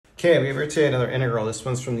Okay, we have here today another integral. This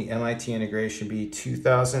one's from the MIT Integration Bee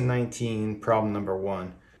 2019, problem number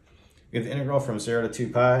 1. We have the integral from 0 to 2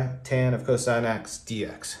 pi, tan of cosine x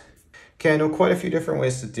dx. Okay, I know quite a few different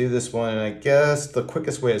ways to do this one, and I guess the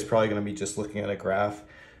quickest way is probably going to be just looking at a graph.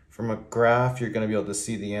 From a graph, you're going to be able to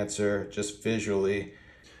see the answer just visually.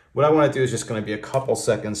 What I want to do is just going to be a couple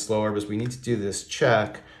seconds slower because we need to do this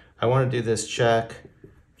check. I want to do this check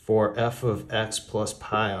for f of x plus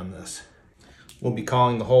pi on this. We'll be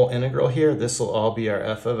calling the whole integral here. This will all be our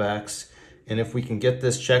f of x. And if we can get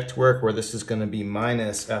this check to work where this is going to be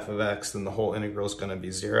minus f of x, then the whole integral is going to be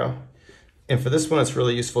 0. And for this one, it's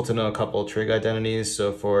really useful to know a couple of trig identities.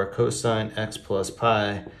 So for cosine x plus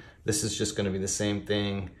pi, this is just going to be the same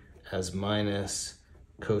thing as minus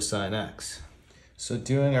cosine x. So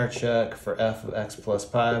doing our check for f of x plus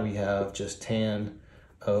pi, we have just tan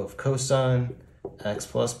of cosine x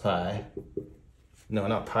plus pi. No,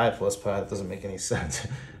 not pi plus pi, that doesn't make any sense.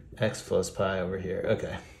 X plus pi over here,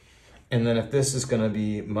 okay. And then if this is gonna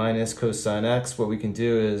be minus cosine x, what we can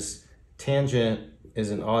do is tangent is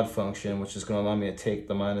an odd function, which is gonna allow me to take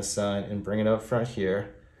the minus sign and bring it up front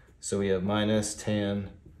here. So we have minus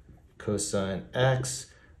tan cosine x,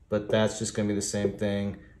 but that's just gonna be the same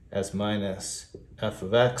thing as minus f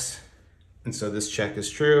of x. And so this check is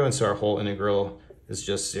true, and so our whole integral is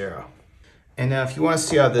just 0. And now if you want to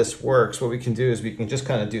see how this works, what we can do is we can just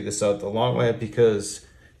kind of do this out the long way because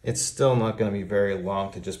it's still not going to be very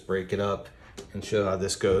long to just break it up and show how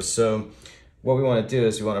this goes. So what we want to do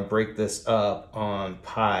is we want to break this up on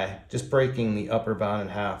pi, just breaking the upper bound in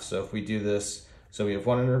half. So if we do this, so we have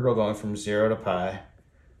one integral going from 0 to pi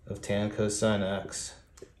of tan cosine x.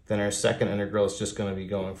 Then our second integral is just going to be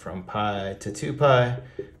going from pi to 2 pi.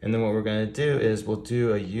 And then what we're going to do is we'll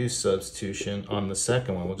do a u substitution on the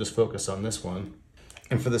second one. We'll just focus on this one.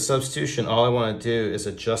 And for the substitution, all I want to do is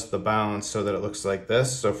adjust the bounds so that it looks like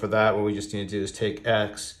this. So for that, what we just need to do is take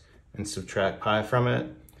x and subtract pi from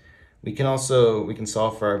it. We can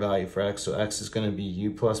solve for our value for x. So x is going to be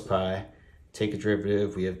u plus pi. Take a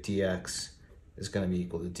derivative, we have dx is going to be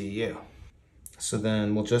equal to du. So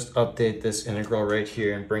then we'll just update this integral right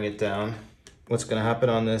here and bring it down. What's going to happen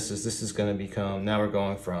on this is going to become, now we're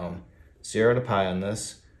going from 0 to pi on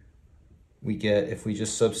this. We get, if we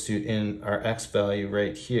just substitute in our x value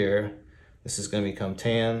right here, this is going to become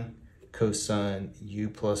tan cosine u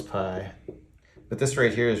plus pi. But this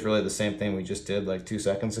right here is really the same thing we just did like 2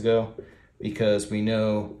 seconds ago, because we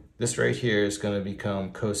know this right here is going to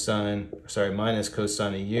become minus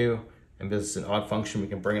cosine of u, and because it's an odd function, we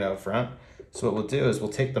can bring it out front. So what we'll do is we'll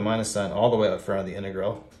take the minus sign all the way out front of the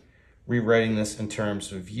integral. Rewriting this in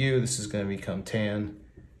terms of u, this is going to become tan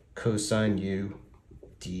cosine u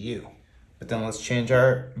du. But then let's change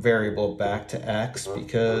our variable back to x,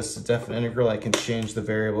 because the definite integral, I can change the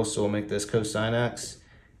variable, so we'll make this cosine x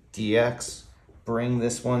dx. Bring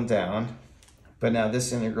this one down. But now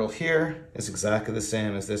this integral here is exactly the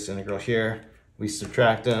same as this integral here. We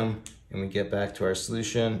subtract them, and we get back to our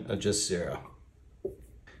solution of just 0.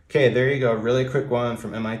 Okay, there you go. Really quick one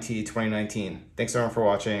from MIT 2019. Thanks everyone for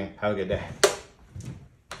watching. Have a good day.